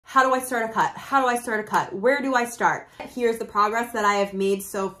How do I start a cut? How do I start a cut? Where do I start? Here's the progress that I have made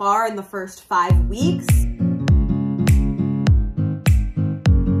so far in the first 5 weeks.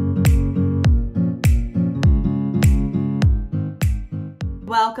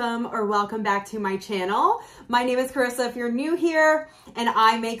 Welcome back to my channel. My name is Carissa if you're new here, and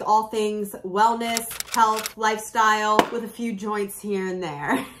I make all things wellness, health, lifestyle with a few joints here and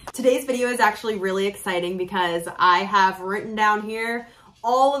there. Today's video is actually really exciting because I have written down here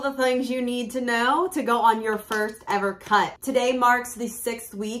all of the things you need to know to go on your first ever cut. Today marks the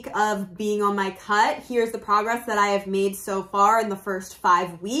 6th week of being on my cut. Here's the progress that I have made so far in the first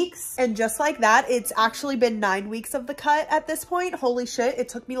 5 weeks. And just like that, it's actually been 9 weeks of the cut at this point. Holy shit, it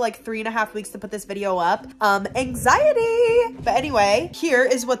took me like 3.5 weeks to put this video up. Anxiety. But anyway, here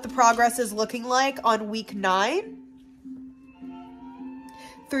is what the progress is looking like on week 9.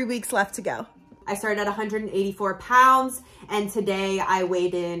 3 weeks left to go. I started at 184 pounds and today I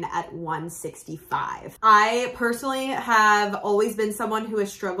weighed in at 165. I personally have always been someone who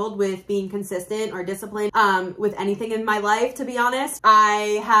has struggled with being consistent or disciplined with anything in my life, to be honest.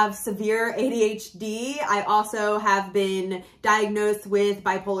 I have severe ADHD. I also have been diagnosed with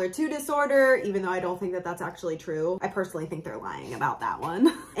bipolar 2 disorder, even though I don't think that that's actually true. I personally think they're lying about that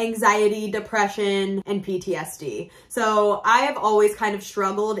one. Anxiety, depression, and PTSD. So I have always kind of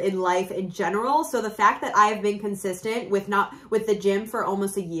struggled in life in general. So the fact that I have been consistent with the gym for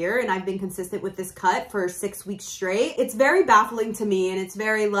almost a year, and I've been consistent with this cut for 6 weeks straight, it's very baffling to me, and it's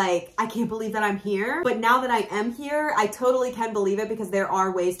very like, I can't believe that I'm here. But now that I am here, I totally can believe it because there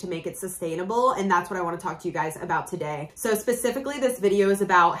are ways to make it sustainable, and that's what I want to talk to you guys about today. So specifically, this video is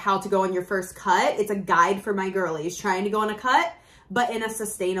about how to go on your first cut. It's a guide for my girlies trying to go on a cut, but in a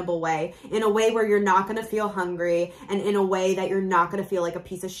sustainable way, in a way where you're not gonna feel hungry, and in a way that you're not gonna feel like a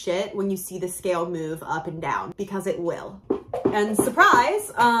piece of shit when you see the scale move up and down, because it will. And surprise,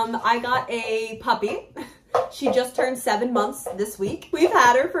 I got a puppy. She just turned 7 months this week. We've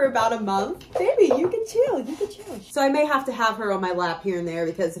had her for about a month. Baby, you can chill, you can chill. So I may have to have her on my lap here and there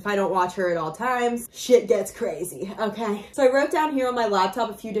because if I don't watch her at all times, shit gets crazy, okay? So I wrote down here on my laptop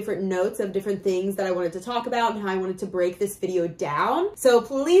a few different notes of different things that I wanted to talk about and how I wanted to break this video down. So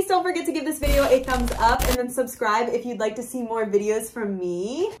please don't forget to give this video a thumbs up and then subscribe if you'd like to see more videos from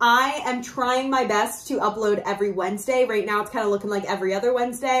me. I am trying my best to upload every Wednesday. Right now it's kind of looking like every other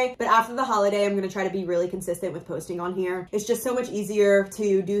Wednesday, but after the holiday, I'm gonna try to be really consistent with posting on here. It's just so much easier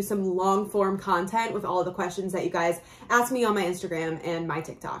to do some long form content with all of the questions that you guys ask me on my Instagram and my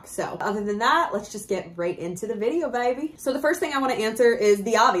TikTok. So other than that, let's just get right into the video, baby. So the first thing I want to answer is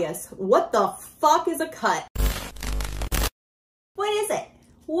the obvious. What the fuck is a cut? What is it?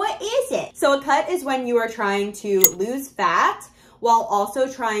 What is it? So a cut is when you are trying to lose fat while also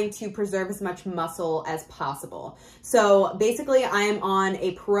trying to preserve as much muscle as possible. So basically I am on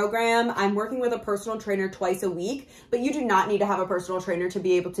a program. I'm working with a personal trainer twice a week, but you do not need to have a personal trainer to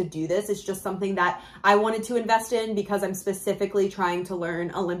be able to do this. It's just something that I wanted to invest in because I'm specifically trying to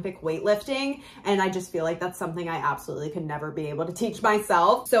learn Olympic weightlifting. And I just feel like that's something I absolutely could never be able to teach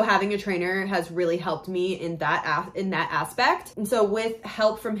myself. So having a trainer has really helped me in that aspect. And so with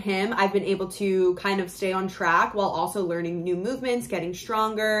help from him, I've been able to kind of stay on track while also learning new movements, getting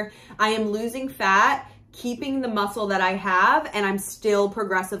stronger. I am losing fat, keeping the muscle that I have, and I'm still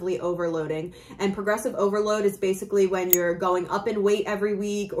progressively overloading. And progressive overload is basically when you're going up in weight every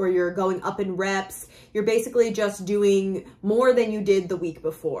week or you're going up in reps. You're basically just doing more than you did the week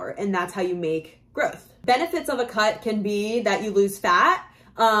before, and that's how you make growth. Benefits of a cut can be that you lose fat,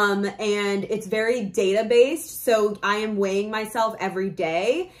 and it's very data-based. So I am weighing myself every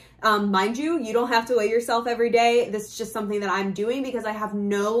day. Mind you, you don't have to weigh yourself every day. This is just something that I'm doing because I have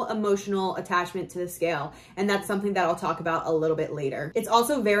no emotional attachment to the scale. And that's something that I'll talk about a little bit later. It's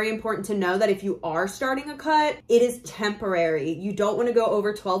also very important to know that if you are starting a cut, it is temporary. You don't want to go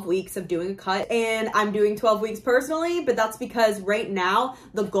over 12 weeks of doing a cut. And I'm doing 12 weeks personally, but that's because right now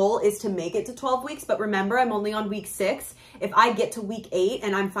the goal is to make it to 12 weeks. But remember, I'm only on week 6. If I get to week 8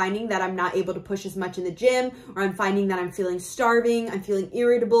 and I'm finding that I'm not able to push as much in the gym, or I'm finding that I'm feeling starving, I'm feeling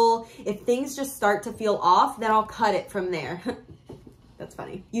irritable, if things just start to feel off, then I'll cut it from there. That's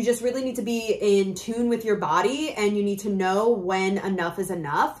funny. You just really need to be in tune with your body, and you need to know when enough is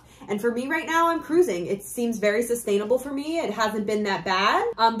enough. And for me right now, I'm cruising. It seems very sustainable for me. It hasn't been that bad.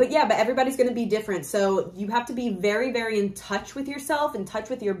 But everybody's gonna be different. So you have to be very, very in touch with yourself, in touch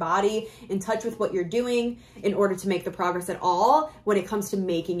with your body, in touch with what you're doing in order to make the progress at all when it comes to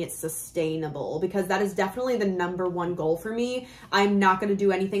making it sustainable, because that is definitely the #1 goal for me. I'm not gonna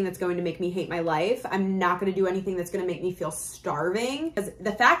do anything that's going to make me hate my life. I'm not gonna do anything that's gonna make me feel starving. Because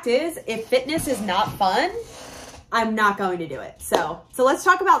the fact is, if fitness is not fun, I'm not going to do it. So let's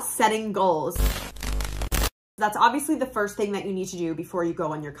talk about setting goals. That's obviously the first thing that you need to do before you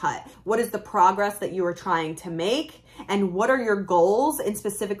go on your cut. What is the progress that you are trying to make? And what are your goals, and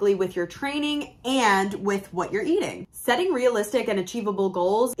specifically with your training and with what you're eating? Setting realistic and achievable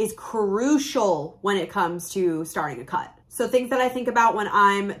goals is crucial when it comes to starting a cut. So things that I think about when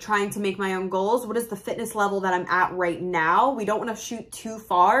I'm trying to make my own goals: what is the fitness level that I'm at right now? We don't want to shoot too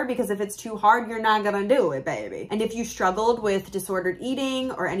far, because if it's too hard, you're not gonna do it, baby. And if you struggled with disordered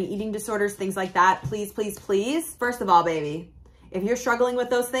eating or any eating disorders, things like that, please, please, please, first of all, baby, if you're struggling with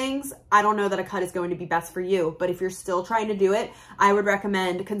those things, I don't know that a cut is going to be best for you. But if you're still trying to do it, I would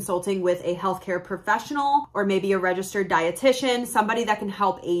recommend consulting with a healthcare professional or maybe a registered dietitian, somebody that can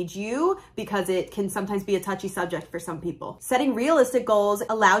help aid you, because it can sometimes be a touchy subject for some people. Setting realistic goals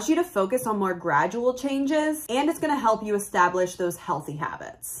allows you to focus on more gradual changes, and it's going to help you establish those healthy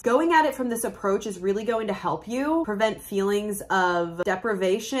habits. Going at it from this approach is really going to help you prevent feelings of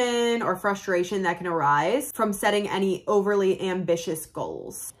deprivation or frustration that can arise from setting any overly ambitious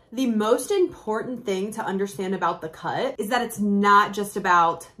goals. The most important thing to understand about the cut is that it's not just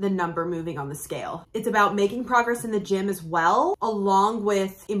about the number moving on the scale. It's about making progress in the gym as well, along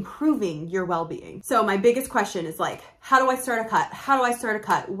with improving your well-being. So my biggest question is like, how do I start a cut? How do I start a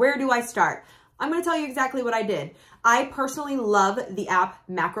cut? Where do I start? I'm going to tell you exactly what I did. I personally love the app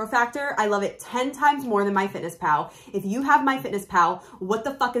Macro Factor. I love it 10 times more than MyFitnessPal. If you have MyFitnessPal, what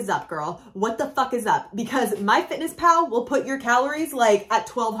the fuck is up, girl? What the fuck is up? Because MyFitnessPal will put your calories like at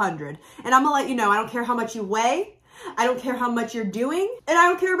 1200. And I'm gonna let you know, I don't care how much you weigh. I don't care how much you're doing, and I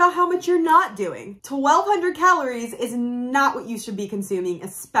don't care about how much you're not doing. 1200 calories is not what you should be consuming,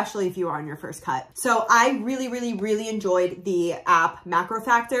 especially if you are on your first cut. So I really, really, really enjoyed the app Macro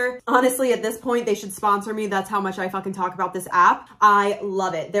Factor. Honestly, at this point, they should sponsor me. That's how much I fucking talk about this app. I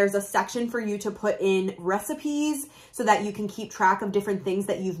love it. There's a section for you to put in recipes so that you can keep track of different things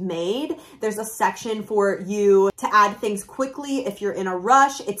that you've made. There's a section for you to add things quickly if you're in a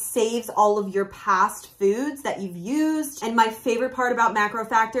rush. It saves all of your past foods that you've used. And my favorite part about Macro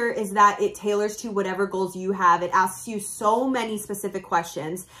Factor is that it tailors to whatever goals you have. It asks you so many specific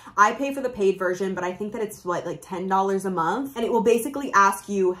questions. I pay for the paid version, but I think that it's what, like $10 a month. And it will basically ask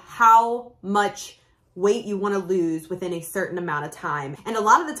you how much weight you want to lose within a certain amount of time. And a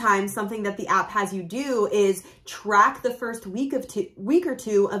lot of the time, something that the app has you do is track the first week or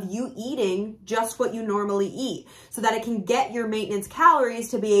two of you eating just what you normally eat, so that it can get your maintenance calories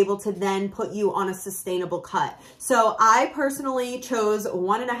to be able to then put you on a sustainable cut. So I personally chose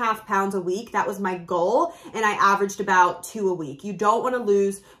 1.5 pounds a week. That was my goal. And I averaged about 2 a week. You don't want to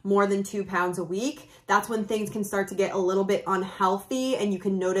lose more than 2 pounds a week. That's when things can start to get a little bit unhealthy, and you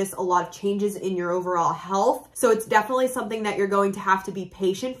can notice a lot of changes in your overall health. So it's definitely something that you're going to have to be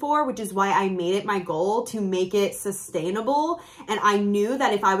patient for, which is why I made it my goal to make it sustainable. And I knew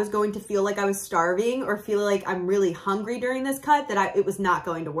that if I was going to feel like I was starving or feel like I'm really hungry during this cut, that it was not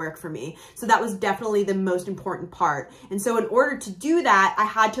going to work for me. So that was definitely the most important part. And so in order to do that, I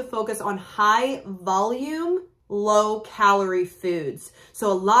had to focus on high volume, low calorie foods. So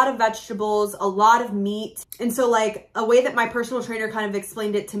a lot of vegetables, a lot of meat. And so like a way that my personal trainer kind of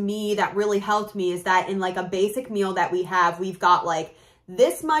explained it to me that really helped me is that in like a basic meal that we have, we've got like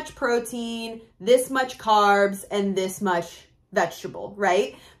this much protein, this much carbs, and this much vegetable,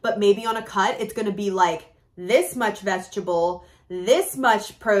 right? But maybe on a cut, it's going to be like this much vegetable, this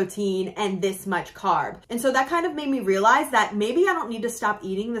much protein, and this much carb. And so that kind of made me realize that maybe I don't need to stop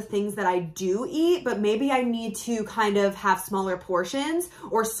eating the things that I do eat, but maybe I need to kind of have smaller portions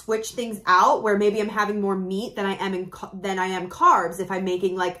or switch things out, where maybe I'm having more meat than I am carbs if I'm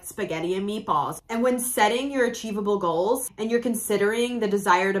making like spaghetti and meatballs. And when setting your achievable goals and you're considering the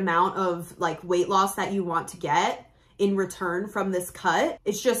desired amount of like weight loss that you want to get in return from this cut,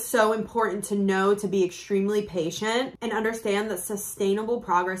 it's just so important to know to be extremely patient and understand that sustainable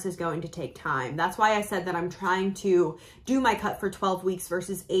progress is going to take time. That's why I said that I'm trying to do my cut for 12 weeks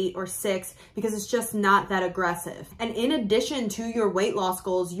versus 8 or 6, because it's just not that aggressive. And in addition to your weight loss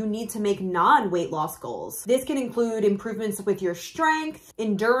goals, you need to make non-weight loss goals. This can include improvements with your strength,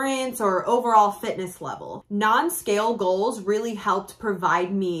 endurance, or overall fitness level. Non-scale goals really helped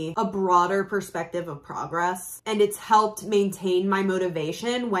provide me a broader perspective of progress, and it's helped maintain my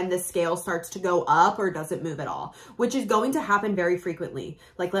motivation when the scale starts to go up or doesn't move at all, which is going to happen very frequently.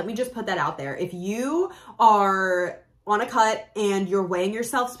 Like, let me just put that out there. If you are on a cut and you're weighing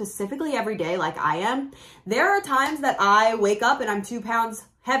yourself specifically every day like I am, there are times that I wake up and I'm 2 pounds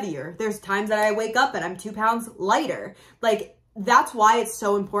heavier. There's times that I wake up and I'm 2 pounds lighter. Like, that's why it's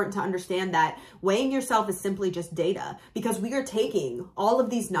so important to understand that weighing yourself is simply just data, because we are taking all of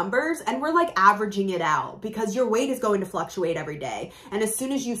these numbers and we're like averaging it out, because your weight is going to fluctuate every day. And as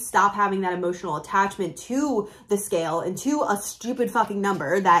soon as you stop having that emotional attachment to the scale and to a stupid fucking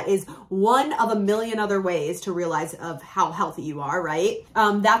number that is one of a million other ways to realize of how healthy you are, right?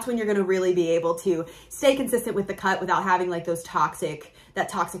 That's when you're going to really be able to stay consistent with the cut without having like that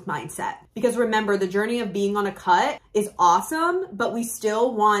toxic mindset. Because remember, the journey of being on a cut is awesome, but we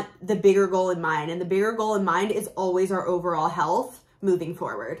still want the bigger goal in mind. And the bigger goal in mind is always our overall health moving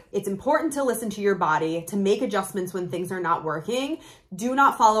forward. It's important to listen to your body, to make adjustments when things are not working. Do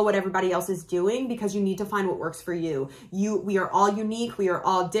not follow what everybody else is doing, because you need to find what works for you. We are all unique. We are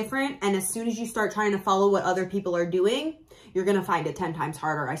all different. And as soon as you start trying to follow what other people are doing, you're going to find it 10 times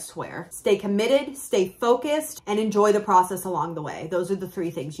harder, I swear. Stay committed, stay focused, and enjoy the process along the way. Those are the 3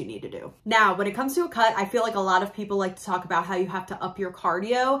 things you need to do. Now, when it comes to a cut, I feel like a lot of people like to talk about how you have to up your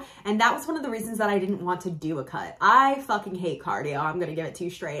cardio. And that was one of the reasons that I didn't want to do a cut. I fucking hate cardio. I'm going to give it to you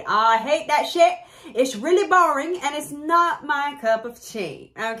straight. I hate that shit. It's really boring and it's not my cup of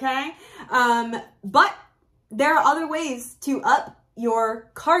tea, okay? But there are other ways to up your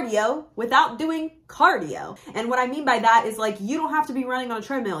cardio without doing cardio. And what I mean by that is, like, you don't have to be running on a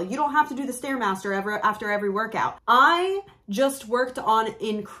treadmill. You don't have to do the Stairmaster after every workout. I just worked on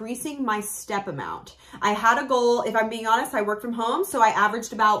increasing my step amount. I had a goal. If I'm being honest, I work from home, so I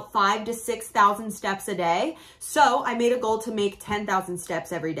averaged about 5,000 to 6,000 steps a day. So I made a goal to make 10,000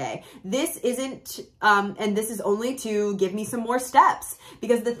 steps every day. This isn't, and this is only to give me some more steps,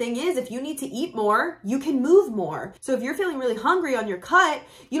 because the thing is, if you need to eat more, you can move more. So if you're feeling really hungry on your cut,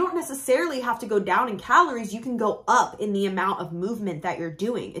 you don't necessarily have to go down in calories. You can go up in the amount of movement that you're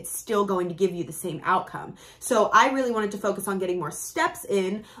doing. It's still going to give you the same outcome. So I really wanted to focus on getting more steps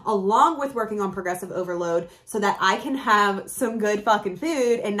in, along with working on progressive overload, so that I can have some good fucking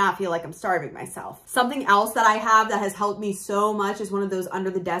food and not feel like I'm starving myself. Something else that I have that has helped me so much is one of those under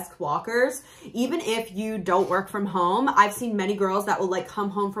the desk walkers. Even if you don't work from home, I've seen many girls that will like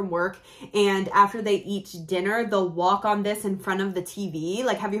come home from work, and after they eat dinner, they'll walk on this in front of the TV.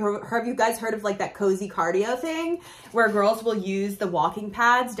 Like, have you guys heard of like that cozy cardio thing where girls will use the walking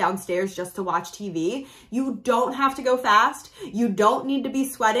pads downstairs just to watch TV? You don't have to go fast. You don't need to be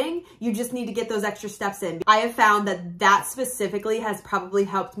sweating. You just need to get those extra steps in. I have found that that specifically has probably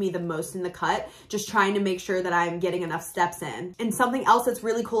helped me the most in the cut, just trying to make sure that I'm getting enough steps in. And something else that's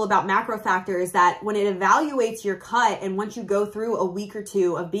really cool about Macro Factor is that when it evaluates your cut, and once you go through a week or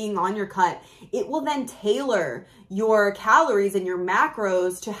 2 of being on your cut, it will then tailor your calories and your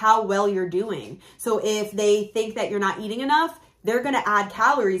macros to how well you're doing. So if they think that you're not eating enough, they're going to add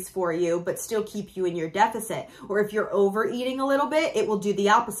calories for you, but still keep you in your deficit. Or if you're overeating a little bit, it will do the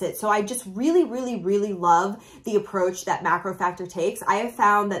opposite. So I just really, really, really love the approach that Macro Factor takes. I have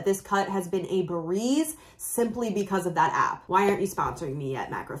found that this cut has been a breeze simply because of that app. Why aren't you sponsoring me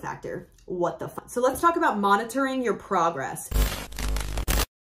yet, Macro Factor? What the fuck? So let's talk about monitoring your progress.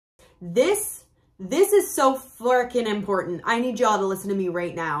 This is so freaking important. I need y'all to listen to me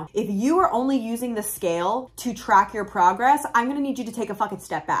right now. If you are only using the scale to track your progress, I'm gonna need you to take a fucking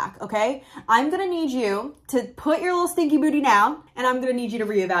step back, okay? I'm gonna need you to put your little stinky booty down, and I'm gonna need you to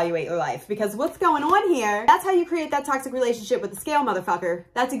reevaluate your life, because what's going on here, that's how you create that toxic relationship with the scale, motherfucker.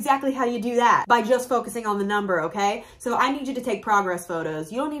 That's exactly how you do that, by just focusing on the number, okay? So I need you to take progress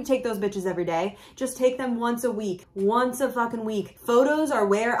photos. You don't need to take those bitches every day. Just take them once a week, once a fucking week. Photos are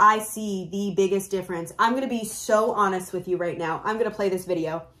where I see the biggest difference. I'm gonna be so honest with you right now. I'm gonna play this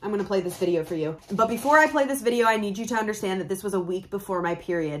video. I'm gonna play this video for you. But before I play this video, I need you to understand that this was a week before my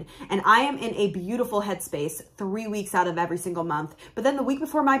period. And I am in a beautiful headspace 3 weeks out of every single month. But then the week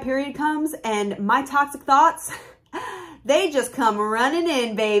before my period comes, and my toxic thoughts, they just come running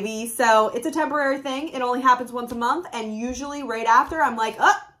in, baby. So it's a temporary thing. It only happens once a month. And usually right after, I'm like,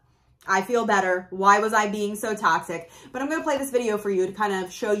 oh, I feel better. Why was I being so toxic? But I'm going to play this video for you to kind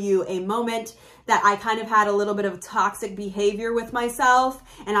of show you a moment that I kind of had a little bit of toxic behavior with myself.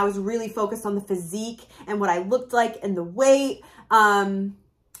 And I was really focused on the physique and what I looked like and the weight.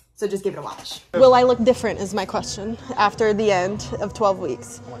 So just give it a watch. Will I look different is my question after the end of 12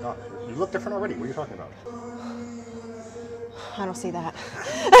 weeks. Oh my God, you look different already. What are you talking about? I don't see that.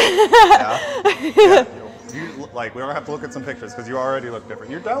 Yeah? You, like, we don't have to look at some pictures because you already look different.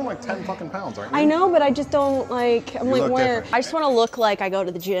 You're down like 10 fucking pounds, aren't you? I know, but I just don't like, I'm like, where? Different. I just want to look like I go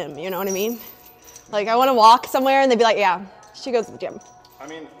to the gym, you know what I mean? Like, I want to walk somewhere and they'd be like, yeah, she goes to the gym. I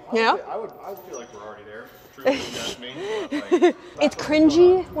mean, you know? I would feel like we're already there. That's me. Like, it's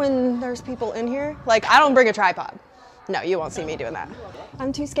cringy when there's people in here. Like, I don't bring a tripod. No, you won't see me doing that.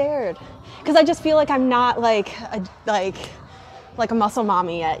 I'm too scared. Because I just feel like I'm not like like a muscle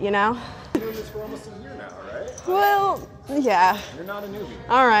mommy yet, you know? You've been doing this for almost a year now, right? Well, yeah. You're not a newbie.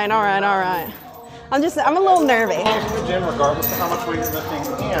 All right. I'm a little nervy. In the gym, regardless of how much weight you're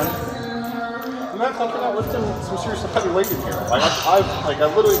lifting, and you have something about lifting some serious heavy weight in here. Like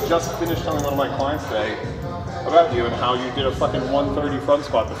I literally just finished telling one of my clients today about you and how you did a fucking 130 front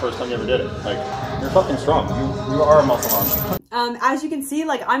squat the first time you ever did it. Like, you're fucking strong. You are a muscle mommy. As you can see,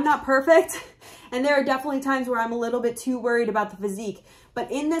 like, I'm not perfect. And there are definitely times where I'm a little bit too worried about the physique.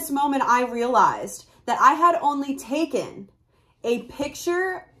 But in this moment, I realized that I had only taken a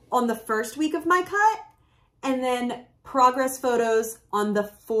picture on the first week of my cut and then progress photos on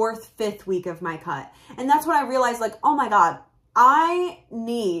the 4th, 5th week of my cut. And that's when I realized, like, oh my God, I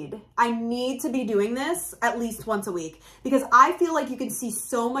need to be doing this at least once a week, because I feel like you can see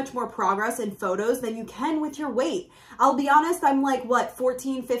so much more progress in photos than you can with your weight. I'll be honest, I'm like, what,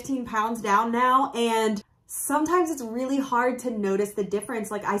 14, 15 pounds down now, and sometimes it's really hard to notice the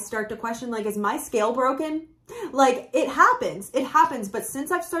difference. Like, I start to question, like, is my scale broken? Like, it happens, but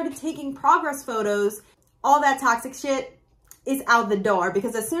since I've started taking progress photos, all that toxic shit is out the door,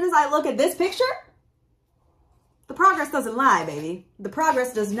 because as soon as I look at this picture, the progress doesn't lie, baby. The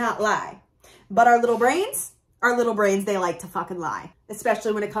progress does not lie. But our little brains, they like to fucking lie.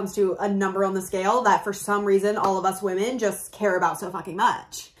 Especially when it comes to a number on the scale that for some reason all of us women just care about so fucking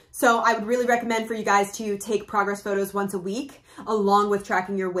much. So I would really recommend for you guys to take progress photos once a week along with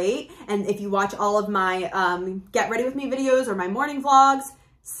tracking your weight. And if you watch all of my get ready with me videos or my morning vlogs,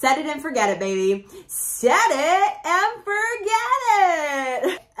 set it and forget it, baby. Set it and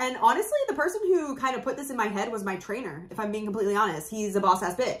forget it. And honestly, the person who kind of put this in my head was my trainer, if I'm being completely honest. He's a boss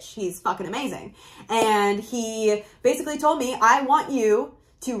ass bitch. He's fucking amazing. And he basically told me, I want you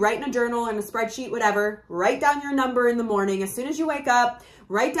to write in a journal, in a spreadsheet, whatever, write down your number in the morning. As soon as you wake up,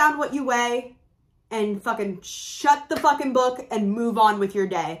 write down what you weigh, and fucking shut the fucking book and move on with your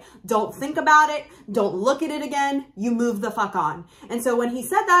day. Don't think about it. Don't look at it again. You move the fuck on. And so when he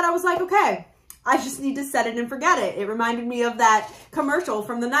said that, I was like, okay, I just need to set it and forget it. It reminded me of that commercial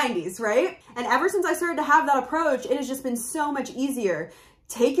from the 90s, right? And ever since I started to have that approach, it has just been so much easier.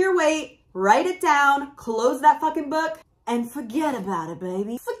 Take your weight, write it down, close that fucking book, and forget about it,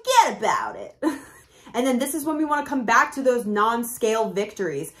 baby. Forget about it. And then this is when we want to come back to those non-scale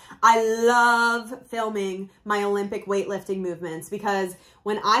victories. I love filming my Olympic weightlifting movements, because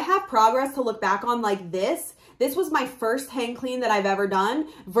when I have progress to look back on like this was my first hang clean that I've ever done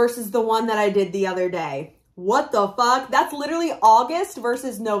versus the one that I did the other day. What the fuck? That's literally August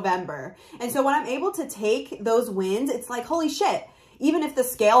versus November. And so when I'm able to take those wins, it's like, holy shit. Even if the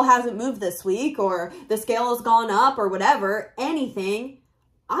scale hasn't moved this week or the scale has gone up or whatever, anything,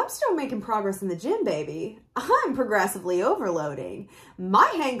 I'm still making progress in the gym, baby. I'm progressively overloading.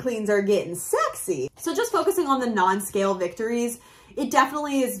 My hang cleans are getting sexy. So just focusing on the non-scale victories, it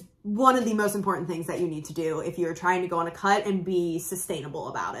definitely is one of the most important things that you need to do if you're trying to go on a cut and be sustainable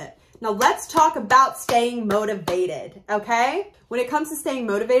about it. Now let's talk about staying motivated, okay? When it comes to staying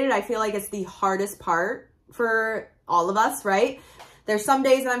motivated, I feel like it's the hardest part for all of us, right? There's some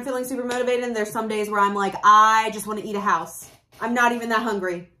days that I'm feeling super motivated, and there's some days where I'm like, I just want to eat a house. I'm not even that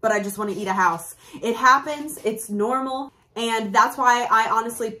hungry, but I just want to eat a house. It happens. It's normal. And that's why I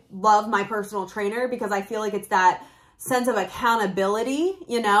honestly love my personal trainer, because I feel like it's that sense of accountability,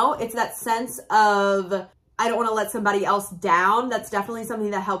 you know? It's that sense of, I don't want to let somebody else down. That's definitely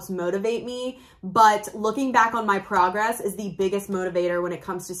something that helps motivate me. But looking back on my progress is the biggest motivator when it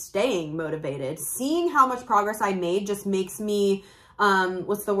comes to staying motivated. Seeing how much progress I made just makes me,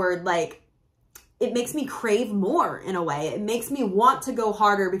 what's the word? Like, it makes me crave more in a way. It makes me want to go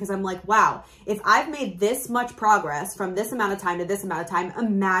harder, because I'm like, wow, if I've made this much progress from this amount of time to this amount of time,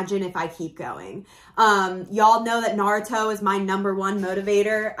 imagine if I keep going. Y'all know that Naruto is my #1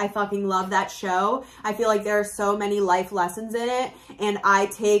 motivator. I fucking love that show. I feel like there are so many life lessons in it, and I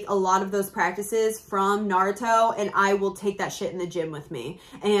take a lot of those practices from Naruto, and I will take that shit in the gym with me.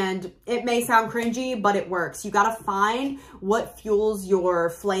 And it may sound cringy, but it works. You gotta find what fuels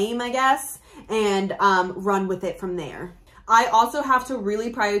your flame, I guess, and run with it from there. I also have to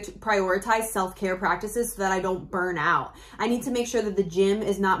really prioritize self-care practices so that I don't burn out. I need to make sure that the gym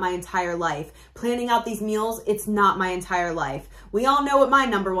is not my entire life. Planning out these meals, it's not my entire life. We all know what my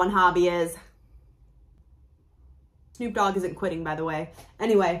 #1 hobby is. Snoop Dogg isn't quitting, by the way.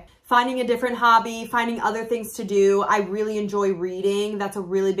 Anyway, finding a different hobby, finding other things to do. I really enjoy reading. That's a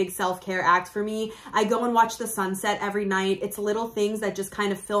really big self-care act for me. I go and watch the sunset every night. It's little things that just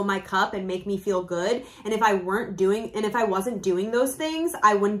kind of fill my cup and make me feel good. And if I wasn't doing those things,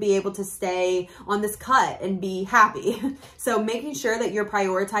 I wouldn't be able to stay on this cut and be happy. So making sure that you're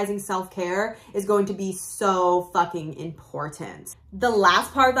prioritizing self-care is going to be so fucking important. The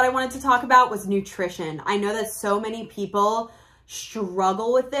last part that I wanted to talk about was nutrition. I know that so many people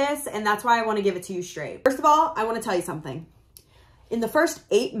struggle with this, and that's why I want to give it to you straight. First of all, I want to tell you something. In the first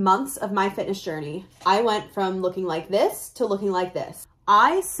 8 months of my fitness journey, I went from looking like this to looking like this.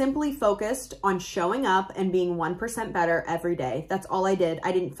 I simply focused on showing up and being 1% better every day. That's all I did.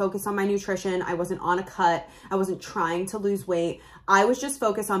 I didn't focus on my nutrition. I wasn't on a cut. I wasn't trying to lose weight. I was just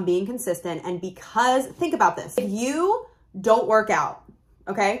focused on being consistent. And because, think about this, if you don't work out,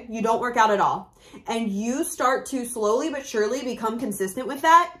 okay, you don't work out at all, and you start to slowly but surely become consistent with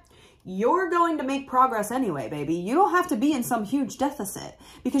that, you're going to make progress anyway, baby. You don't have to be in some huge deficit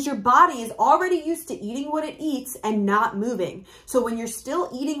because your body is already used to eating what it eats and not moving. So when you're still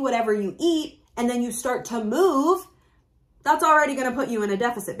eating whatever you eat and then you start to move, that's already going to put you in a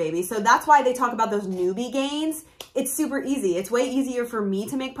deficit, baby. So that's why they talk about those newbie gains. It's super easy. It's way easier for me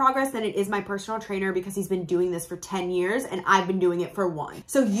to make progress than it is my personal trainer because he's been doing this for 10 years and I've been doing it for 1.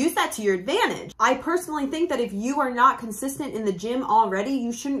 So use that to your advantage. I personally think that if you are not consistent in the gym already,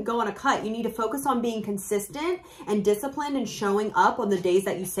 you shouldn't go on a cut. You need to focus on being consistent and disciplined and showing up on the days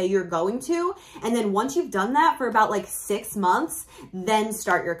that you say you're going to. And then once you've done that for about like 6 months, then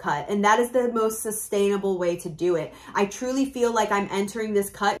start your cut. And that is the most sustainable way to do it. I truly feel like I'm entering this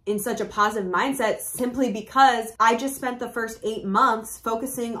cut in such a positive mindset simply because I just spent the first 8 months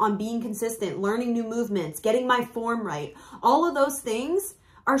focusing on being consistent, learning new movements, getting my form right. All of those things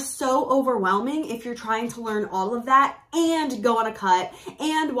are so overwhelming if you're trying to learn all of that and go on a cut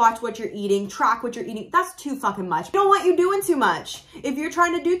and watch what you're eating, track what you're eating. That's too fucking much. I don't want you doing too much. If you're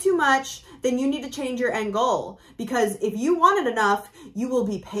trying to do too much, then you need to change your end goal, because if you want it enough, you will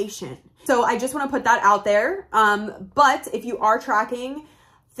be patient. So I just want to put that out there. But if you are tracking,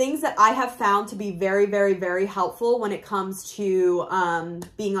 things that I have found to be very, very, very helpful when it comes to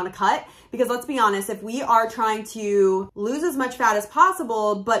being on a cut, because let's be honest, if we are trying to lose as much fat as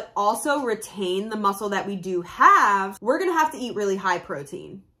possible, but also retain the muscle that we do have, we're going to have to eat really high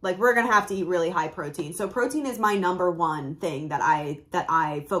protein. Like, we're going to have to eat really high protein. So protein is my #1 thing that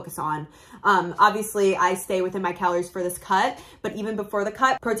I focus on. Obviously I stay within my calories for this cut, but even before the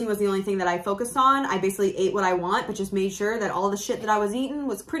cut, protein was the only thing that I focused on. I basically ate what I want, but just made sure that all the shit that I was eating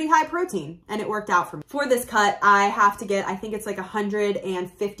was pretty high protein, and it worked out for me. For this cut, I have to get, I think it's like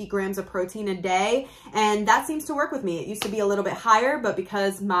 150 grams of protein a day, and that seems to work with me. It used to be a little bit higher, but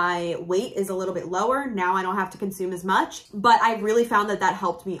because my weight is a little bit lower, now I don't have to consume as much, but I really found that that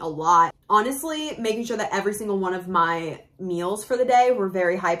helped me a lot. Honestly, making sure that every single one of my meals for the day were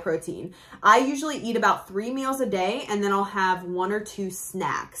very high protein. I usually eat about 3 meals a day, and then I'll have 1 or 2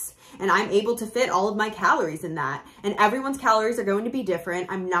 snacks. And I'm able to fit all of my calories in that. And everyone's calories are going to be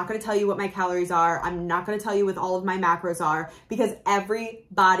different. I'm not going to tell you what my calories are. I'm not going to tell you what all of my macros are, because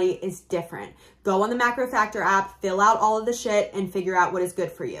everybody is different. Go on the Macro Factor app, fill out all of the shit, and figure out what is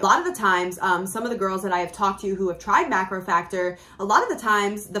good for you. A lot of the times, some of the girls that I have talked to who have tried Macro Factor, a lot of the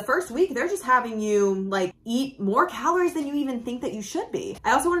times, the first week, they're just having you like eat more calories than you even think that you should be.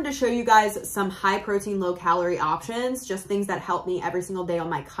 I also wanted to show you guys some high protein, low calorie options, just things that help me every single day on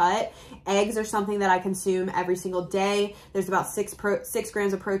my cut. Eggs are something that I consume every single day. There's about 6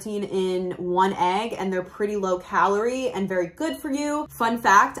 grams of protein in 1 egg, and they're pretty low calorie and very good for you. Fun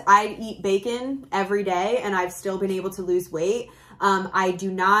fact, I eat bacon every day and I've still been able to lose weight. I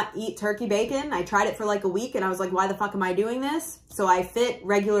do not eat turkey bacon. I tried it for like a week and I was like, why the fuck am I doing this? So I fit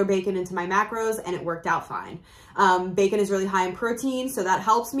regular bacon into my macros and it worked out fine. Bacon is really high in protein, so that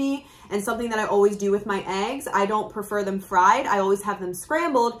helps me. And something that I always do with my eggs, I don't prefer them fried. I always have them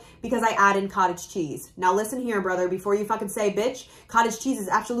scrambled because I add in cottage cheese. Now listen here, brother, before you fucking say, bitch, cottage cheese is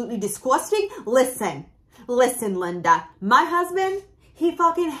absolutely disgusting. Listen, Linda, my husband, he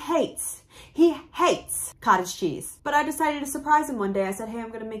fucking hates cottage cheese. But I decided to surprise him one day. I said, hey,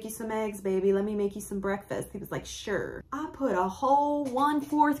 I'm gonna make you some eggs, baby. Let me make you some breakfast. He was like, sure. I put a whole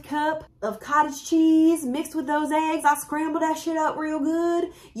 1/4 cup of cottage cheese mixed with those eggs. I scrambled that shit up real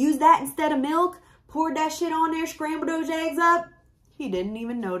good. Used that instead of milk. Poured that shit on there, scrambled those eggs up. He didn't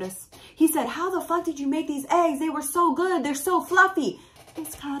even notice. He said, how the fuck did you make these eggs? They were so good. They're so fluffy.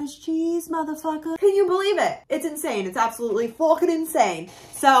 It's cottage cheese, motherfucker. Can you believe it? It's insane. It's absolutely fucking insane.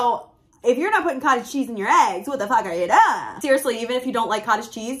 So If you're not putting cottage cheese in your eggs, what the fuck are you doing? Seriously, even if you don't like cottage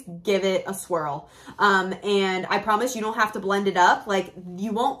cheese, give it a swirl. And I promise you don't have to blend it up. Like,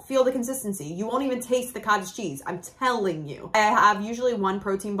 you won't feel the consistency. You won't even taste the cottage cheese. I'm telling you. I have usually 1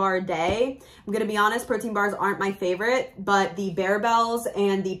 protein bar a day. I'm gonna be honest, protein bars aren't my favorite, but the Bear Bells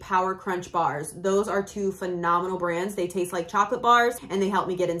and the Power Crunch bars, those are 2 phenomenal brands. They taste like chocolate bars and they help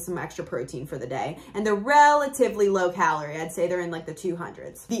me get in some extra protein for the day. And they're relatively low calorie. I'd say they're in like the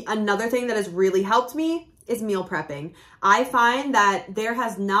 200s. Another thing that has really helped me is meal prepping. I find that there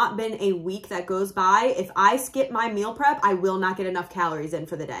has not been a week that goes by. If I skip my meal prep, I will not get enough calories in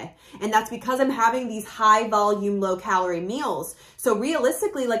for the day. And that's because I'm having these high volume, low calorie meals. So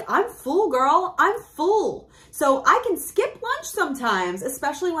realistically, like, I'm full, girl. I'm full. So I can skip lunch sometimes,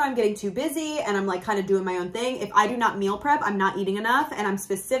 especially when I'm getting too busy and I'm like kind of doing my own thing. If I do not meal prep, I'm not eating enough and I'm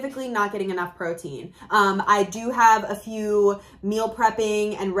specifically not getting enough protein. I do have a few meal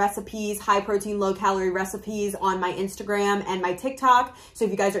prepping and recipes, high protein, low calorie recipes on my Instagram and my TikTok. So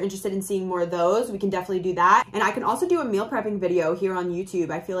if you guys are interested in seeing more of those, we can definitely do that. And I can also do a meal prepping video here on YouTube.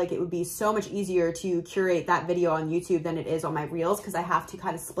 I feel like it would be so much easier to curate that video on YouTube than it is on my Reels because I have to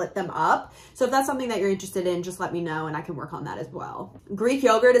kind of split them up. So if that's something that you're interested in, just let me know and I can work on that as well. Greek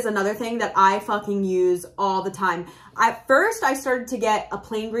yogurt is another thing that I fucking use all the time. At first, I started to get a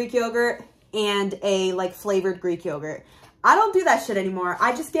plain Greek yogurt and a like flavored Greek yogurt. I don't do that shit anymore.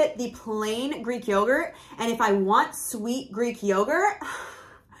 I just get the plain Greek yogurt, and if I want sweet Greek yogurt,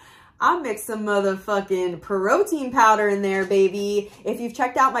 I'll mix some motherfucking protein powder in there, baby. If you've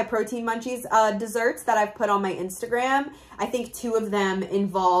checked out my Protein Munchies desserts that I've put on my Instagram, I think 2 of them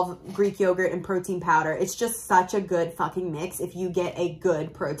involve Greek yogurt and protein powder. It's just such a good fucking mix if you get a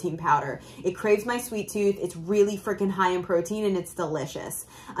good protein powder. It craves my sweet tooth. It's really freaking high in protein and it's delicious.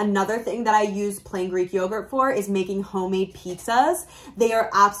 Another thing that I use plain Greek yogurt for is making homemade pizzas. They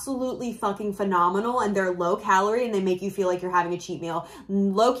are absolutely fucking phenomenal and they're low calorie and they make you feel like you're having a cheat meal.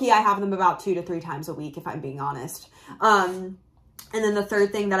 Low key, I have them about 2 to 3 times a week if I'm being honest. And then the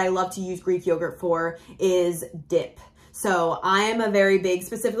third thing that I love to use Greek yogurt for is dip. So I am a very big,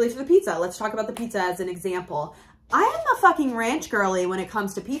 specifically for the pizza. Let's talk about the pizza as an example. I am a fucking ranch girly when it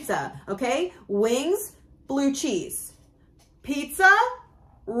comes to pizza, okay? Wings, blue cheese. Pizza,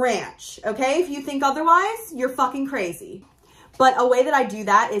 ranch, okay? If you think otherwise, you're fucking crazy. But a way that I do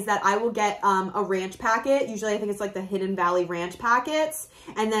that is that I will get a ranch packet. Usually I think it's like the Hidden Valley ranch packets.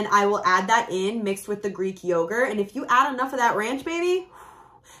 And then I will add that in mixed with the Greek yogurt. And if you add enough of that ranch, baby,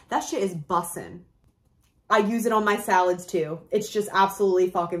 that shit is bussin'. I use it on my salads too. It's just absolutely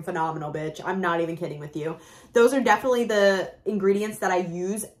fucking phenomenal, bitch. I'm not even kidding with you. Those are definitely the ingredients that I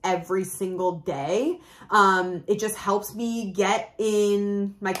use every single day. It just helps me get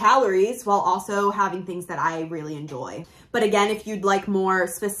in my calories while also having things that I really enjoy. But again, if you'd like more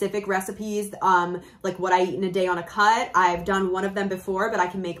specific recipes, like what I eat in a day on a cut, I've done one of them before, but I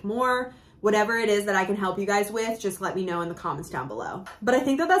can make more. Whatever it is that I can help you guys with, just let me know in the comments down below. But I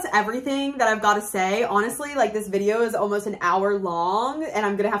think that that's everything that I've got to say. Honestly, like this video is almost an hour long and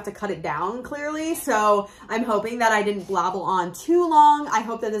I'm gonna have to cut it down clearly. So I'm hoping that I didn't blabble on too long. I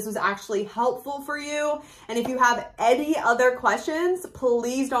hope that this was actually helpful for you. And if you have any other questions,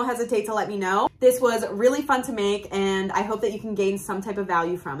 please don't hesitate to let me know. This was really fun to make and I hope that you can gain some type of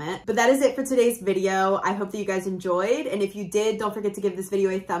value from it. But that is it for today's video. I hope that you guys enjoyed. And if you did, don't forget to give this video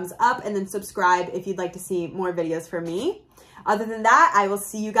a thumbs up and then subscribe if you'd like to see more videos from me. Other than that, I will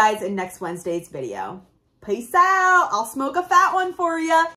see you guys in next Wednesday's video. Peace out. I'll smoke a fat one for you.